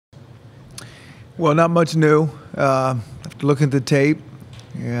Well, not much new. After looking at the tape,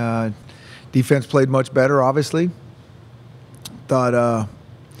 defense played much better, obviously. Thought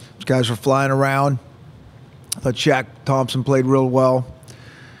those guys were flying around. I thought Shaq Thompson played real well.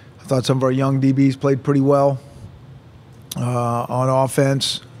 I thought some of our young DBs played pretty well on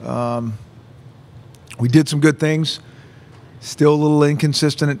offense. We did some good things. Still a little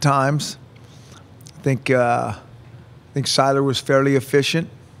inconsistent at times. I think Siler was fairly efficient.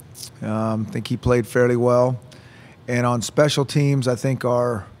 I think he played fairly well. And on special teams, I think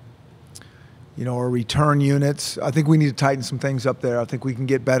our return units, I think we need to tighten some things up there. I think we can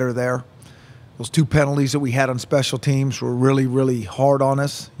get better there. Those two penalties that we had on special teams were really, really hard on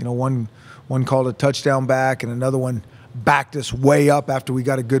us. One called a touchdown back, and another one backed us way up after we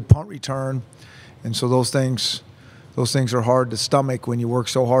got a good punt return. And so those things are hard to stomach when you work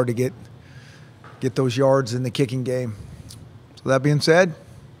so hard to get those yards in the kicking game. So that being said,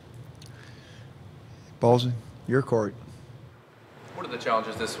 ball's in your court. What are the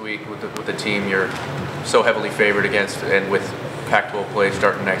challenges this week with the team you're so heavily favored against, and with Pac-12 play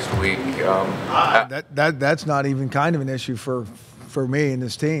starting next week? That's not even kind of an issue for me and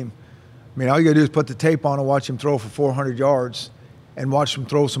this team. I mean, all you got to do is put the tape on and watch him throw for 400 yards and watch him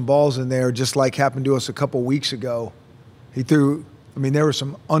throw some balls in there, just like happened to us a couple weeks ago. There were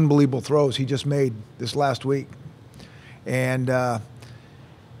some unbelievable throws he just made this last week. And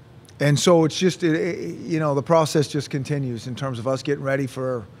so it's just, the process just continues in terms of us getting ready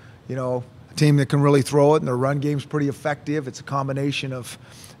for, a team that can really throw it, and their run game's pretty effective. It's a combination of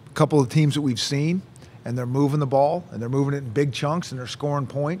a couple of teams that we've seen, and they're moving the ball, and they're moving it in big chunks, and they're scoring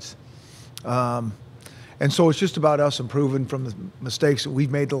points. And so it's just about us improving from the mistakes that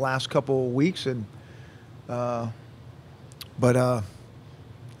we've made the last couple of weeks. And if our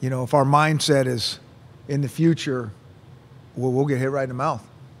mindset is in the future, we'll get hit right in the mouth.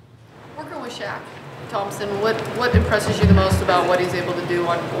 Working with Shaq Thompson, what impresses you the most about what he's able to do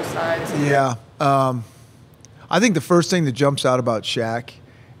on both sides? Yeah. I think the first thing that jumps out about Shaq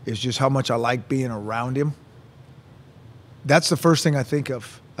is just how much I like being around him. That's the first thing I think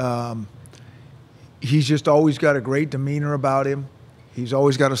of. He's just always got a great demeanor about him. He's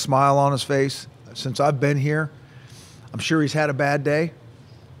always got a smile on his face. Since I've been here, I'm sure he's had a bad day,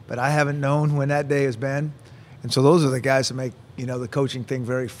 but I haven't known when that day has been. And so those are the guys that make, the coaching thing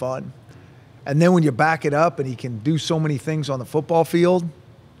very fun. And then when you back it up and he can do so many things on the football field,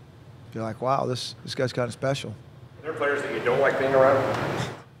 you're like, wow, this guy's kind of special. Are there players that you don't like being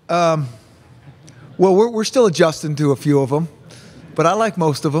around? Well, we're still adjusting to a few of them, but I like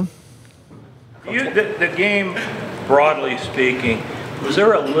most of them. The game, broadly speaking, was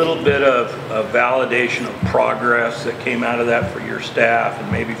there a little bit of validation of progress that came out of that for your staff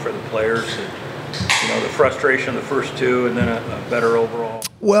and maybe for the players? The frustration of the first two and then a better overall?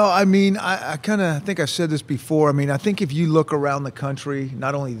 Well, I mean, I think I've said this before. I mean, I think if you look around the country,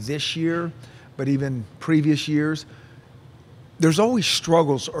 not only this year, but even previous years, there's always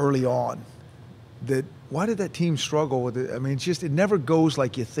struggles early on. Why did that team struggle with it? I mean, it never goes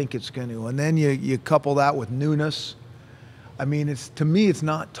like you think it's going to. And then you couple that with newness. I mean, to me, it's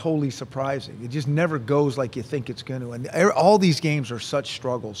not totally surprising. It just never goes like you think it's going to. And all these games are such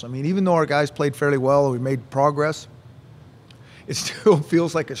struggles. I mean, even though our guys played fairly well and we made progress, it still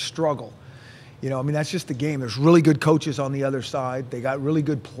feels like a struggle. That's just the game. There's really good coaches on the other side. They got really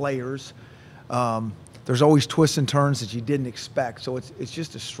good players. There's always twists and turns that you didn't expect. So it's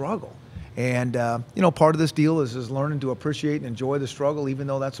just a struggle. And, part of this deal is learning to appreciate and enjoy the struggle, even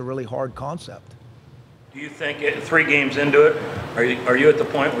though that's a really hard concept. Do you think 3 games into it, are you at the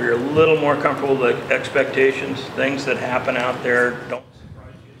point where you're a little more comfortable with expectations, things that happen out there don't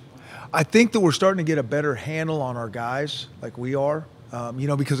surprise you? I think that we're starting to get a better handle on our guys, like we are.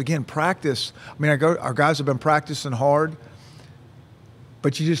 Because, again, practice, our guys have been practicing hard.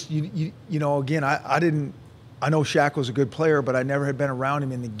 But again, I know Shaq was a good player, but I never had been around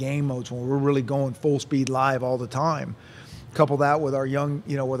him in the game modes when we're really going full speed live all the time. Couple that with our young,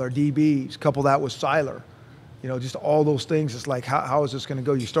 with our DBs. Couple that with Siler. Just all those things. It's like, how is this going to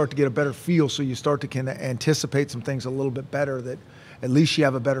go? You start to get a better feel, so you start to anticipate some things a little bit better, that at least you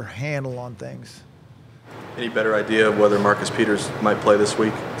have a better handle on things. Any better idea of whether Marcus Peters might play this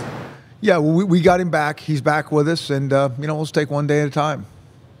week? Yeah, well, we got him back. He's back with us, and we'll just take one day at a time.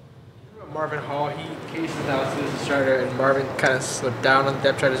 Marvin Hall, Casey's announced as a starter, and Marvin kind of slipped down on the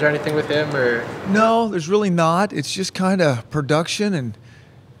depth chart. Is there anything with him, or? No, there's really not. It's just kind of production, and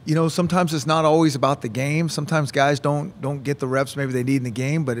sometimes it's not always about the game. Sometimes guys don't get the reps maybe they need in the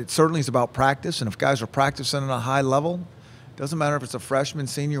game, but it certainly is about practice. And if guys are practicing at a high level, it doesn't matter if it's a freshman,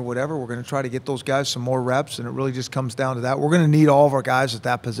 senior, whatever. We're going to try to get those guys some more reps, and it really just comes down to that. We're going to need all of our guys at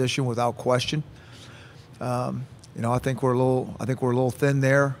that position without question. I think we're a little thin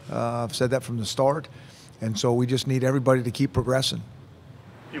there. I've said that from the start, and so we just need everybody to keep progressing.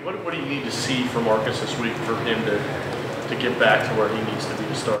 Hey, what do you need to see from Marcus this week for him to get back to where he needs to be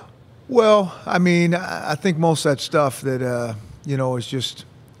to start? Well, I mean, I think most of that stuff that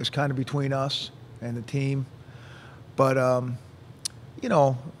is kind of between us and the team, but I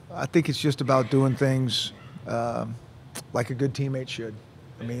think it's just about doing things like a good teammate should.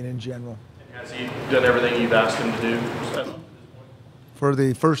 I mean, in general. Has he done everything you've asked him to do? For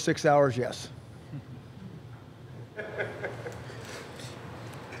the first 6 hours, yes.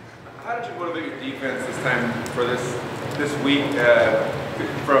 How did you motivate your defense this time for this week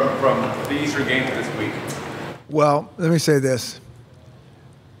from the Eastern game to this week? Well, let me say this.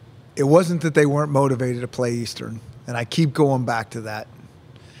 It wasn't that they weren't motivated to play Eastern, and I keep going back to that.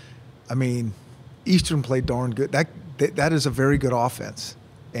 I mean, Eastern played darn good. That is a very good offense,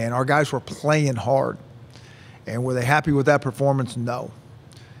 and our guys were playing hard. And were they happy with that performance? No.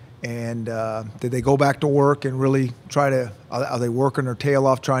 And did they go back to work and really try to – are they working their tail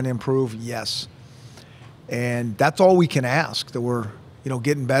off trying to improve? Yes. And that's all we can ask, that we're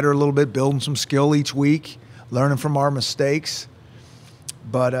getting better a little bit, building some skill each week, learning from our mistakes.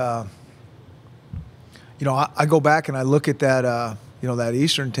 But, I go back and I look at that, that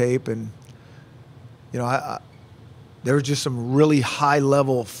Eastern tape, and, there was just some really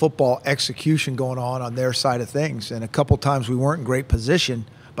high-level football execution going on their side of things. And a couple times we weren't in great position,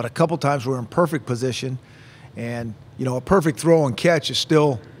 but a couple times we were in perfect position. And, a perfect throw and catch is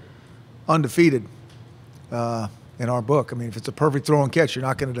still undefeated in our book. I mean, if it's a perfect throw and catch, you're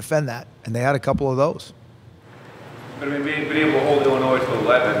not going to defend that. And they had a couple of those. But I mean, being able to hold Illinois to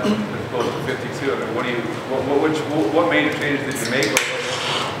 11 as opposed to 52, I mean, what major changes did you make?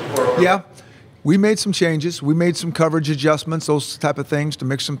 Yeah. We made some changes. We made some coverage adjustments, those type of things, to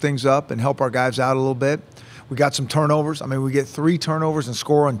mix some things up and help our guys out a little bit. We got some turnovers. I mean, we get 3 turnovers and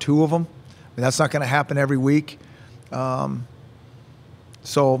score on 2 of them. I mean, that's not going to happen every week. So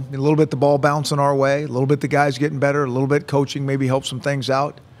a little bit the ball bouncing our way, a little bit the guys getting better, a little bit coaching maybe help some things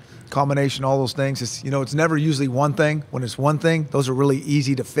out. Combination, all those things. It's never usually one thing. When it's one thing, those are really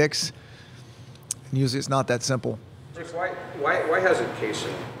easy to fix. And usually it's not that simple. Chris, why hasn't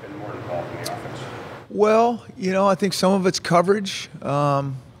Petersen been more involved in the offense? Well, I think some of it's coverage.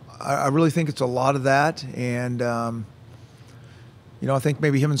 I really think it's a lot of that. And, I think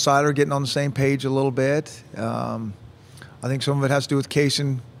maybe him and Siler are getting on the same page a little bit. I think some of it has to do with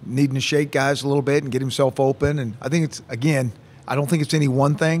Petersen needing to shake guys a little bit and get himself open. And I think I don't think it's any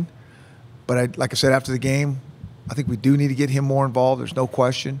one thing. But like I said after the game, I think we do need to get him more involved. There's no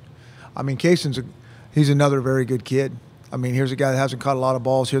question. I mean, he's another very good kid. I mean, here's a guy that hasn't caught a lot of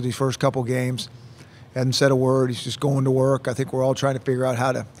balls here these first couple games. Hasn't said a word. He's just going to work. I think we're all trying to figure out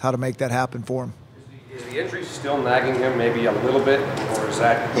how to make that happen for him. Is the injury still nagging him maybe a little bit, or is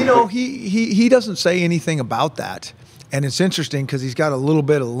that? He doesn't say anything about that, and it's interesting because he's got a little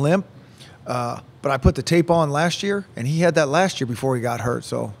bit of limp. But I put the tape on last year, and he had that last year before he got hurt.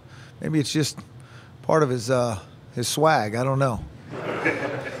 So maybe it's just part of his swag. I don't know.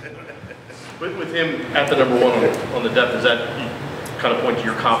 With him at the number 1 on the depth, does that kind of point to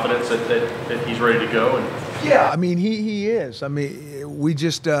your confidence that he's ready to go? Yeah, I mean, he is. I mean, we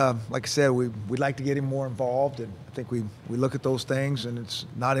just, like I said, we'd like to get him more involved, and I think we look at those things, and it's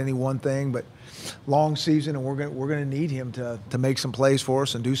not any one thing, but long season, and we're gonna need him to make some plays for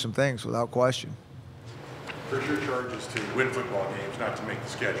us and do some things without question. First, your charge is to win football games, not to make the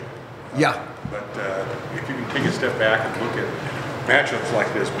schedule. Yeah. But if you can take a step back and look at matchups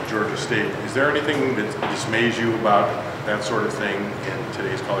like this with Georgia State, is there anything that dismays you about that sort of thing in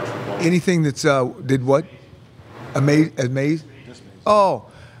today's college football? Anything that's did what? Amaze? Oh,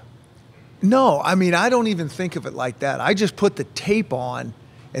 no. I mean, I don't even think of it like that. I just put the tape on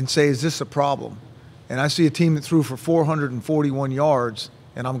and say, is this a problem? And I see a team that threw for 441 yards,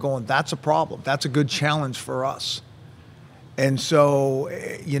 and I'm going, that's a problem. That's a good challenge for us. And so,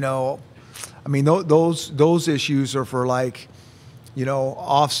 I mean, those issues are for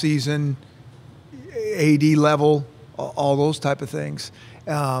off-season, AD level, all those type of things.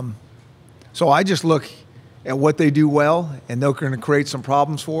 So I just look at what they do well, and they're going to create some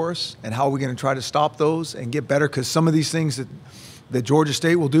problems for us, and how are we going to try to stop those and get better, because some of these things that Georgia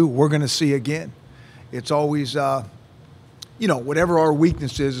State will do, we're going to see again. It's always, whatever our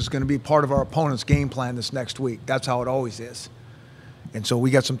weakness is going to be part of our opponent's game plan this next week. That's how it always is. And so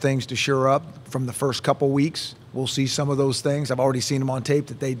we got some things to shore up from the first couple weeks. We'll see some of those things. I've already seen them on tape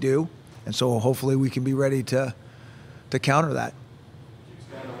that they do. And so hopefully we can be ready to counter that.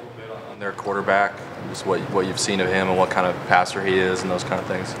 Expand a little bit on their quarterback. Just what you've seen of him and what kind of passer he is and those kind of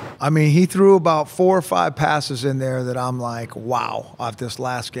things. I mean, he threw about 4 or 5 passes in there that I'm like, wow, off this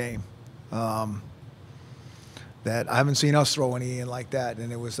last game. That I haven't seen us throw any in like that,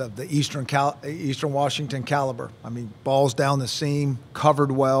 and it was of the Eastern Washington caliber. I mean, balls down the seam,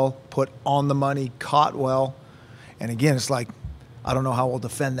 covered well, put on the money, caught well. And again, it's like, I don't know how we'll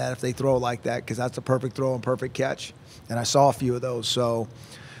defend that if they throw like that, because that's a perfect throw and perfect catch. And I saw a few of those. So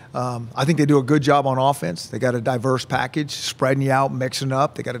I think they do a good job on offense. They got a diverse package, spreading you out, mixing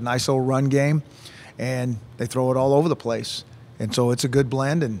up. They got a nice little run game, and they throw it all over the place. And so it's a good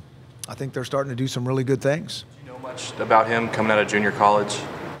blend, and I think they're starting to do some really good things. Do you know much about him coming out of junior college?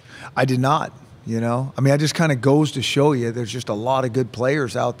 I did not, you know. I mean, it just kind of goes to show you there's just a lot of good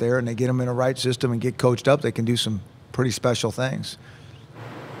players out there, and they get them in the right system and get coached up, they can do some pretty special things.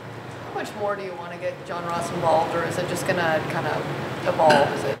 How much more do you want to get John Ross involved, or is it just going to kind of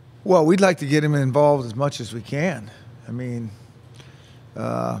evolve? Is it? Well, we'd like to get him involved as much as we can. I mean,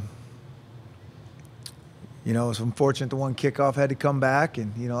 you know, it's unfortunate the one kickoff had to come back,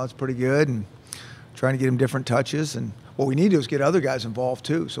 and, you know, that's pretty good, and trying to get him different touches. And what we need to do is get other guys involved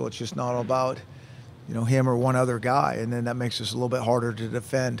too, so it's just not all about, you know, him or one other guy, and then that makes us a little bit harder to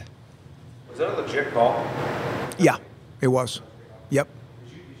defend. Was that a legit call? Yeah, it was. Yep.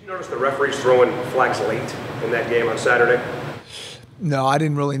 Did you notice the referees throwing flags late in that game on Saturday? No, I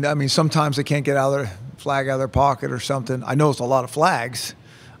didn't really know. I mean, sometimes they can't get out of their flag out of their pocket or something. I noticed a lot of flags.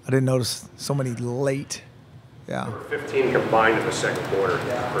 I didn't notice so many late. Yeah. There were 15 combined in the second quarter.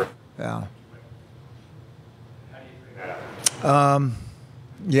 Yeah.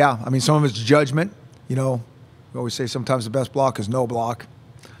 Yeah, I mean, some of it's judgment. You know, we always say sometimes the best block is no block.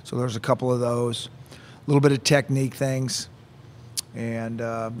 So there's a couple of those. A little bit of technique things. And,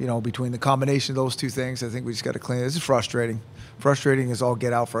 you know, between the combination of those two things, I think we just got to clean it. This is frustrating. Frustrating is all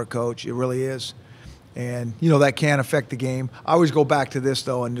get out for a coach. It really is. And, you know, that can affect the game. I always go back to this,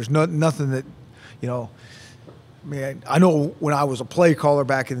 though, and there's nothing that, you know, I mean, I know when I was a play caller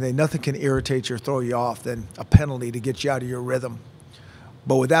back in the day, nothing can irritate you or throw you off than a penalty to get you out of your rhythm.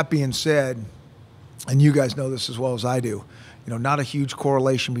 But with that being said, and you guys know this as well as I do, you know, not a huge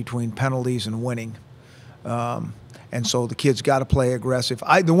correlation between penalties and winning. And so the kids got to play aggressive.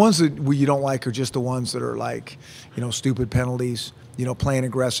 The ones that you don't like are just the ones that are like, you know, stupid penalties, you know, playing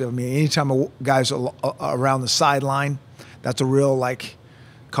aggressive. I mean, anytime a guy's around the sideline, that's a real, like,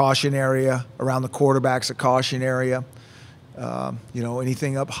 caution area. Around the quarterback's a caution area. You know,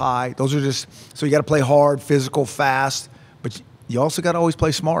 anything up high. Those are just – so you got to play hard, physical, fast, but you also got to always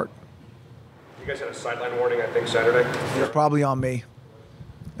play smart. You guys had a sideline warning, I think, Saturday? It's probably on me.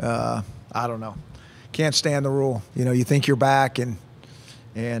 I don't know. Can't stand the rule. You know, you think you're back, and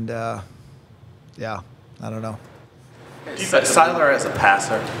yeah, I don't know. Seiler as a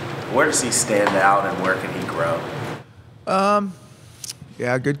passer, where does he stand out and where can he grow?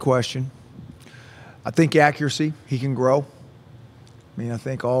 Yeah, good question. I think accuracy, he can grow. I mean, I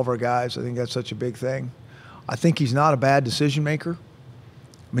think all of our guys, I think that's such a big thing. I think he's not a bad decision maker.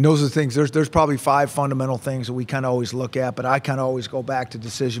 I mean, those are the things. There's probably 5 fundamental things that we kind of always look at, but I kind of always go back to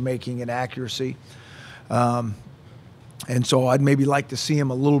decision making and accuracy. And so I'd maybe like to see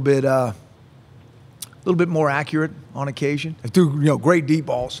him a little bit more accurate on occasion. I do, you know, great deep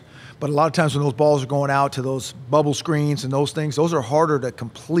balls, but a lot of times when those balls are going out to those bubble screens and those things, those are harder to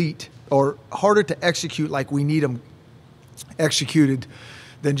complete or harder to execute like we need them executed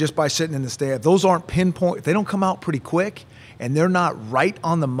than just by sitting in the stand. Those aren't pinpoint. If they don't come out pretty quick and they're not right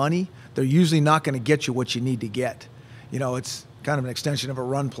on the money, they're usually not going to get you what you need to get. You know, it's kind of an extension of a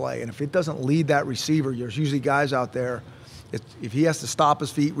run play. And if it doesn't lead that receiver, there's usually guys out there, if he has to stop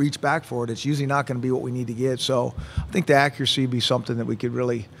his feet, reach back for it, it's usually not going to be what we need to get. So I think the accuracy would be something that we could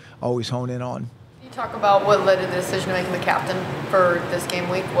really always hone in on. Can you talk about what led to the decision to make him the captain for this game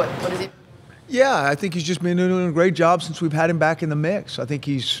week? What is he? Yeah, I think he's just been doing a great job since we've had him back in the mix. I think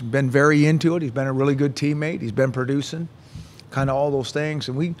he's been very into it. He's been a really good teammate. He's been producing, kind of all those things.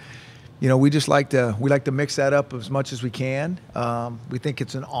 And we just like to mix that up as much as we can. We think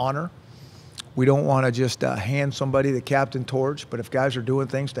it's an honor. We don't want to just hand somebody the captain torch, but if guys are doing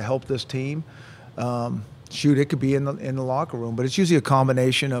things to help this team, shoot, it could be in the locker room. But it's usually a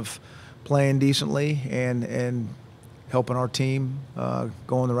combination of playing decently and helping our team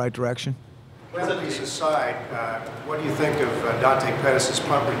go in the right direction. Penalties aside, what do you think of Dante Pettis'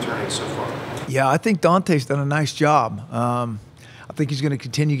 punt returning so far? Yeah, I think Dante's done a nice job. I think he's going to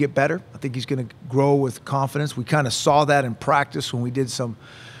continue to get better. I think he's going to grow with confidence. We kind of saw that in practice when we did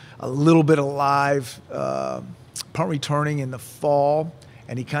a little bit of live punt returning in the fall,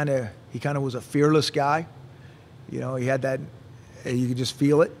 and he kind of was a fearless guy. You know, he had that, you could just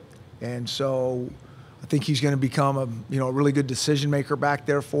feel it. And so I think he's going to become a really good decision maker back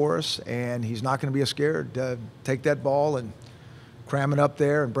there for us, and he's not going to be scared to take that ball and cram it up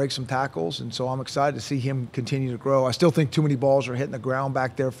there and break some tackles. And so I'm excited to see him continue to grow. I still think too many balls are hitting the ground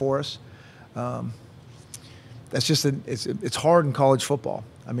back there for us. That's just it's hard in college football.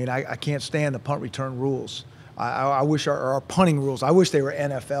 I mean, I can't stand the punt return rules. I wish our punting rules, I wish they were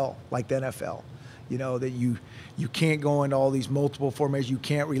NFL, like the NFL. You know, that you can't go into all these multiple formations. You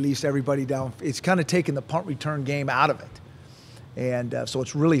can't release everybody down. It's kind of taking the punt return game out of it. And so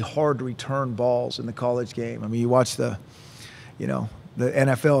it's really hard to return balls in the college game. I mean, you watch the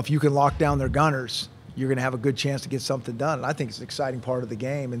NFL, if you can lock down their gunners, you're going to have a good chance to get something done. And I think it's an exciting part of the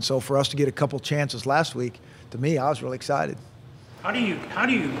game. And so for us to get a couple chances last week, to me, I was really excited. How do you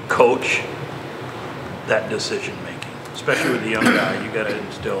coach that decision making, especially with the young guy? You got to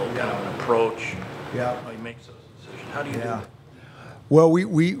instill kind of an approach. Yeah. How he makes those decisions. How do you do that? Well,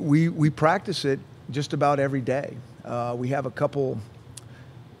 we practice it just about every day. We have a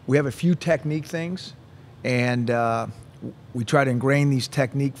few technique things, and we try to ingrain these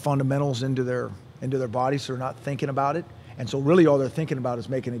technique fundamentals into their bodies, so they're not thinking about it. And so really all they're thinking about is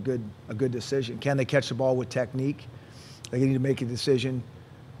making a good decision. Can they catch the ball with technique? They need to make a decision.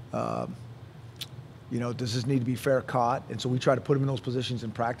 Does this need to be fair caught? And so we try to put them in those positions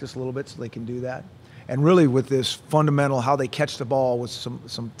in practice a little bit so they can do that. And really with this fundamental, how they catch the ball with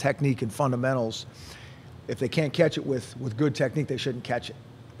some technique and fundamentals, if they can't catch it with good technique, they shouldn't catch it.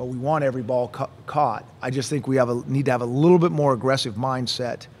 But we want every ball caught. I just think we need to have a little bit more aggressive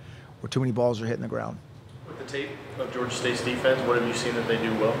mindset where too many balls are hitting the ground. With the tape of Georgia State's defense, what have you seen that they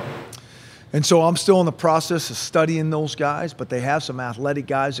do well? And so I'm still in the process of studying those guys, but they have some athletic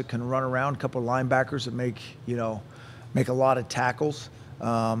guys that can run around, a couple of linebackers that make a lot of tackles.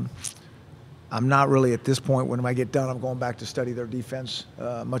 I'm not really at this point, when I get done, I'm going back to study their defense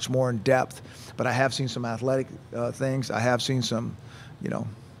much more in depth. But I have seen some athletic things. I have seen some,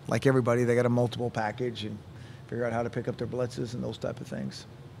 like everybody, they got a multiple package and figure out how to pick up their blitzes and those type of things.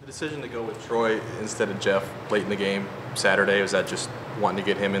 The decision to go with Troy instead of Jeff late in the game Saturday, was that just wanting to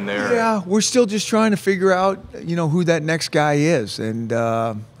get him in there? Yeah, we're still just trying to figure out, who that next guy is. And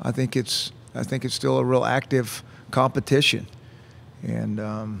I think it's still a real active competition.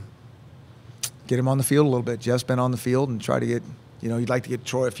 And get him on the field a little bit. Jeff's been on the field and try to get, you'd like to get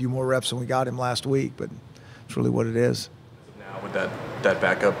Troy a few more reps than we got him last week, but it's really what it is. Now would that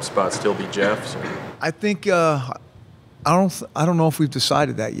backup spot still be Jeff's? I think I don't know if we've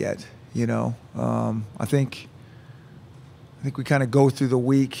decided that yet. I think we kind of go through the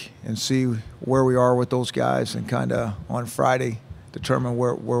week and see where we are with those guys, and kind of on Friday determine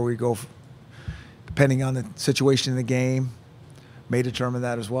where we go, depending on the situation in the game. May determine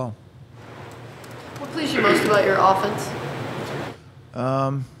that as well. What pleased you most about your offense?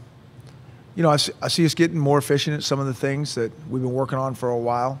 I see us getting more efficient at some of the things that we've been working on for a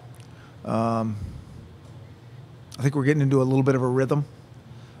while. I think we're getting into a little bit of a rhythm.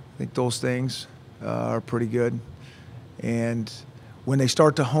 I think those things are pretty good. And when they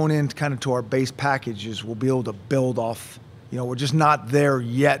start to hone in kind of to our base packages, we'll be able to build off. We're just not there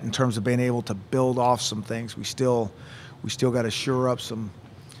yet in terms of being able to build off some things. We still got to shore up some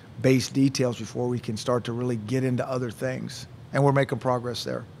base details before we can start to really get into other things. And we're making progress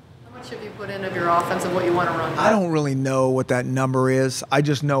there. How much have you put in of your offense of what you want to run? I don't really know what that number is. I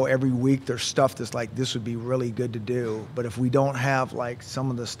just know every week there's stuff that's like, this would be really good to do. But if we don't have like some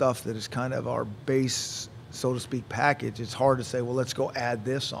of the stuff that is kind of our base, so to speak, package, it's hard to say, well, let's go add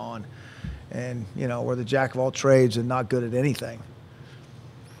this on. And, we're the jack of all trades and not good at anything.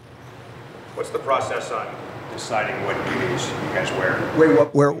 What's the process on deciding what duties you guys wear? Wait,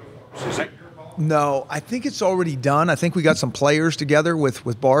 what? Where? Is that No, I think it's already done. I think we got some players together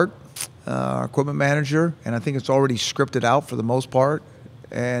with Bart, our equipment manager, and I think it's already scripted out for the most part.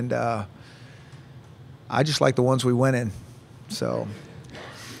 And I just like the ones we went in. So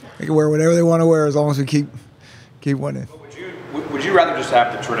they can wear whatever they want to wear as long as we keep winning. Would you rather just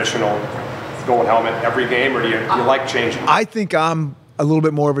have the traditional gold helmet every game, or do you like changing? I think I'm a little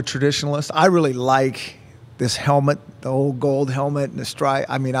bit more of a traditionalist. I really like this helmet, the old gold helmet and the stripe.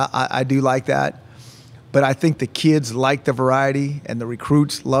 I mean, I do like that. But I think the kids like the variety and the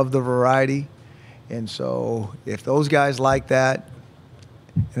recruits love the variety. And so if those guys like that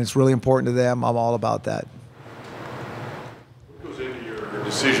and it's really important to them, I'm all about that. What goes into your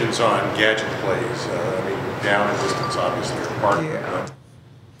decisions on gadget plays? Down and distance obviously are part of it.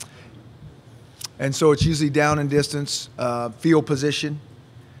 And so it's usually down and distance, field position,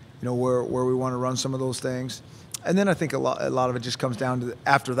 where we want to run some of those things. And then I think a lot of it just comes down to,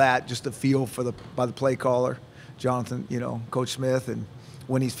 after that, just the feel by the play caller, Jonathan, Coach Smith, and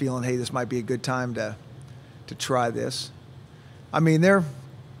when he's feeling, hey, this might be a good time to to try this. I mean, they're,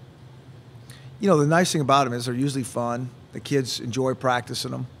 you know, the nice thing about them is they're usually fun. The kids enjoy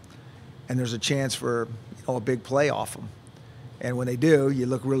practicing them, and there's a chance for, you know, a big play off them. And when they do, you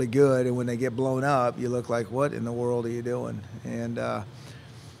look really good, and when they get blown up, you look like, what in the world are you doing? And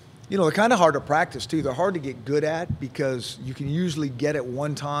you know, they're kind of hard to practice too. They're hard to get good at because you can usually get it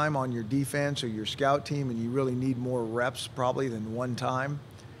one time on your defense or your scout team, and you really need more reps probably than one time.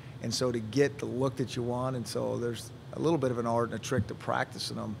 And so to get the look that you want, and so there's a little bit of an art and a trick to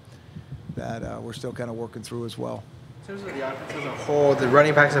practicing them that we're still kind of working through as well. In terms of the offense as a whole, the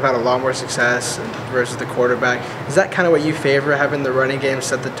running backs have had a lot more success versus the quarterback. Is that kind of what you favor, having the running game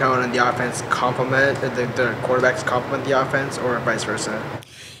set the tone and the offense complement, the quarterbacks complement the offense, or vice versa?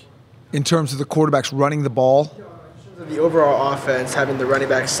 In terms of the quarterbacks running the ball? In terms of the overall offense, having the running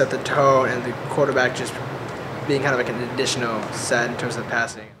backs set the tone and the quarterback just being kind of like an additional set in terms of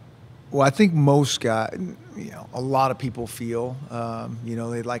passing. Well, I think most guys, you know, a lot of people feel, you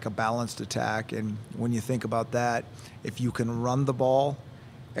know, they like a balanced attack. And when you think about that, if you can run the ball,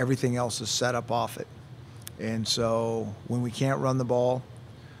 everything else is set up off it. And so when we can't run the ball,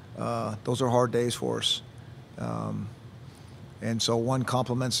 those are hard days for us. And so one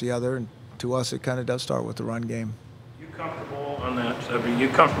complements the other, and to us it kind of does start with the run game. You comfortable on that? So are you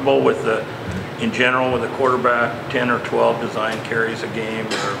comfortable with the, in general, with a quarterback 10 or 12 design carries a game?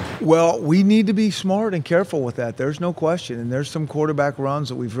 Or? Well, we need to be smart and careful with that. There's no question. And there's some quarterback runs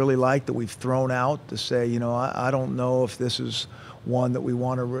that we've really liked that we've thrown out to say, you know, I don't know if this is one that we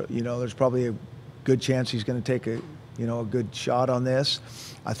want to, you know, there's probably a good chance he's going to take a, you know, a good shot on this.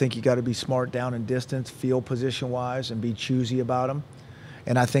 I think you got to be smart down and distance, field position-wise, and be choosy about them.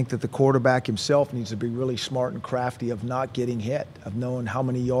 And I think that the quarterback himself needs to be really smart and crafty of not getting hit, of knowing how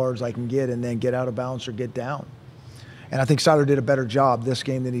many yards I can get and then get out of bounds or get down. And I think Seiler did a better job this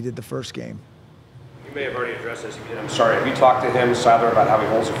game than he did the first game. You may have already addressed this. I'm sorry. Have you talked to him, Seiler, about how he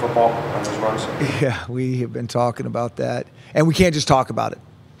holds the football on those runs? Yeah, we have been talking about that. And we can't just talk about it.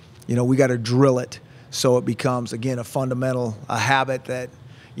 You know, we got to drill it so it becomes, again, a fundamental, a habit that,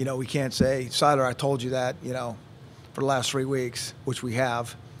 you know, we can't say, Seiler, I told you that, you know, for the last 3 weeks, which we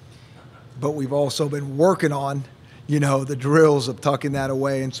have. But we've also been working on, you know, the drills of tucking that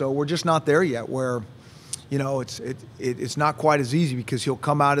away. And so we're just not there yet where, you know, it's not quite as easy because he'll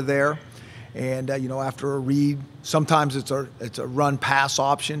come out of there and, you know, after a read, sometimes it's a run-pass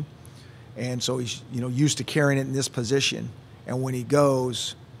option. And so he's, you know, used to carrying it in this position. And when he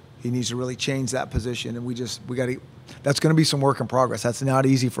goes, he needs to really change that position. And we got to, that's going to be some work in progress. That's not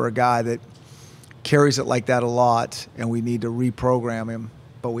easy for a guy that carries it like that a lot, and we need to reprogram him,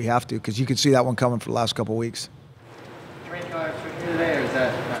 but we have to because you could see that one coming for the last couple of weeks. Jermaine, you have surgery today, or is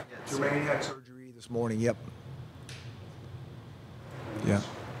that not yet? Jermaine had surgery this morning, yep. Yeah.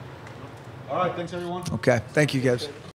 All right, thanks everyone. Okay, thank you guys.